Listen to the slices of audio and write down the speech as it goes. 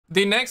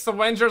The next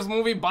Avengers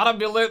movie, bada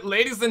billet.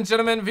 Ladies and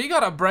gentlemen, we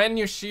got a brand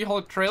new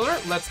She-Hulk trailer.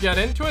 Let's get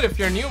into it. If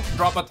you're new,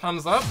 drop a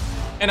thumbs up.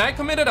 And I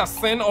committed a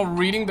sin of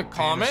reading the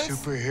comments.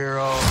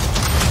 Superhero.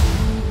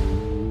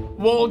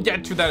 We'll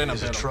get to that in a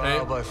bit, It's a trial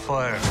okay? by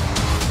fire.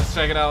 Let's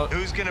check it out.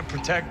 Who's gonna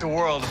protect the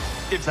world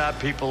if not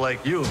people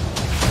like you?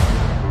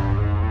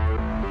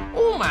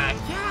 Oh my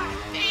god.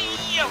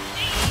 Damn,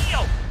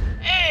 damn.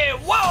 Hey,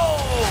 whoa.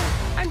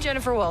 I'm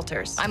Jennifer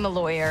Walters. I'm a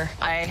lawyer.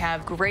 I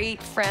have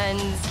great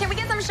friends. Can we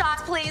get some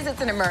shots, please?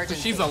 It's an emergency.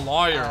 She's a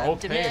lawyer,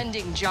 okay.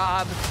 Demanding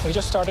job. We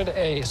just started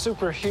a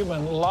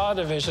superhuman law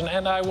division,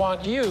 and I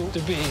want you to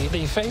be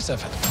the face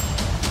of it.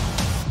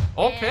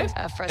 Okay.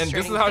 And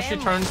this is how she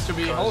family. turns to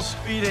be host.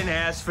 You didn't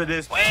ask for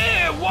this,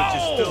 Hey, whoa. but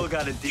you still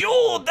gotta deal.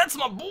 Yo, that's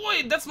my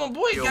boy. That's my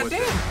boy. Deal with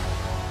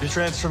Goddamn. Your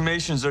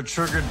transformations are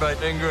triggered by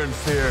anger and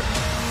fear.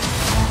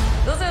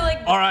 Those are like...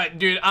 All right,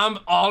 dude, I'm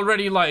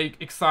already like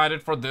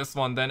excited for this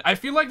one. Then I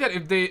feel like that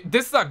if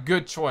this is a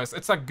good choice.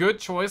 It's a good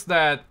choice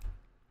that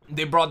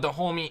they brought the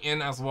homie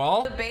in as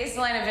well. The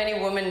baseline of any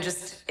woman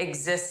just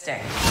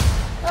existing.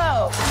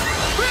 Oh.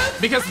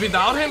 Because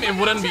without him, it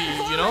wouldn't be,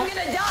 you know. I'm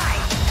gonna die.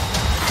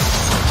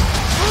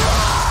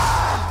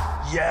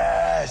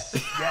 Yes,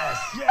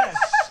 yes, yes.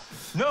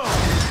 No.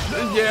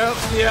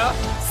 Yeah.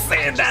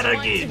 Say that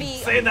want to again. be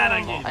Say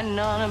that again.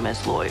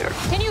 Anonymous lawyer.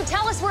 Can you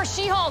tell us where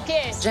She-Hulk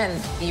is?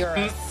 Jen, you're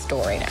a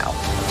story now.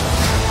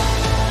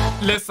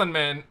 Listen,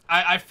 man,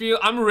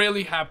 I'm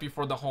really happy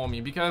for the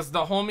homie because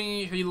the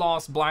homie, he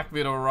lost Black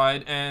Widow,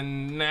 right?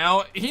 And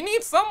now he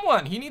needs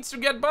someone. He needs to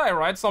get by,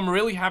 right? So I'm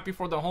really happy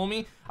for the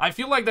homie. I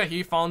feel like that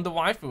he found the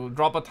waifu.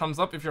 Drop a thumbs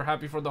up if you're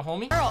happy for the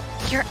homie. Girl,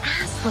 your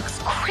ass looks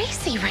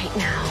crazy right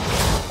now.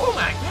 Oh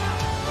my god.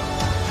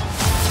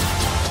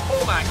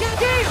 Oh my god,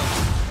 damn.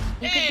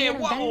 You could be an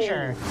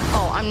Avenger.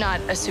 Oh, I'm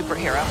not a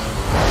superhero.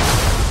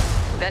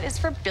 That is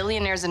for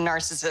billionaires and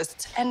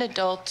narcissists and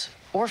adult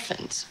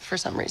orphans for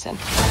some reason.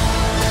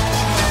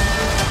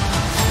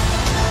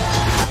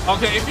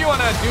 Okay, if you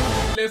wanna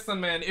listen,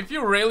 man, if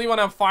you really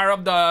wanna fire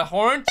up the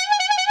horn,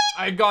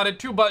 I got it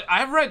too, but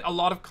I've read a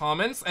lot of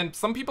comments and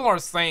some people are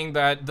saying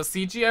that the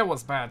CGI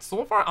was bad.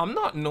 So far, I'm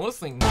not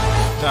noticing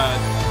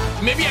that.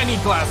 Maybe I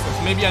need glasses.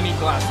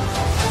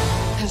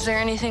 Is there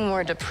anything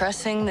more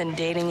depressing than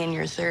dating in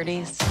your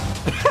 30s?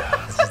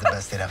 This is the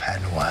best date I've had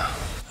in a while.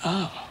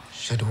 Oh.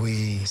 Should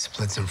we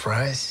split some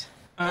fries?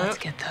 Let's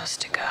get those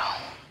to go.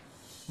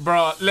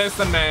 Bro,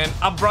 listen, man,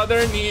 a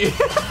brother needs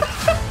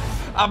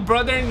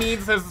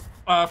his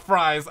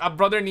fries. A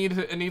brother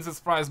needs his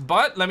fries.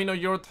 But let me know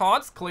your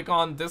thoughts. Click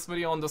on this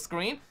video on the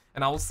screen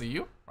and I will see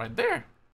you right there.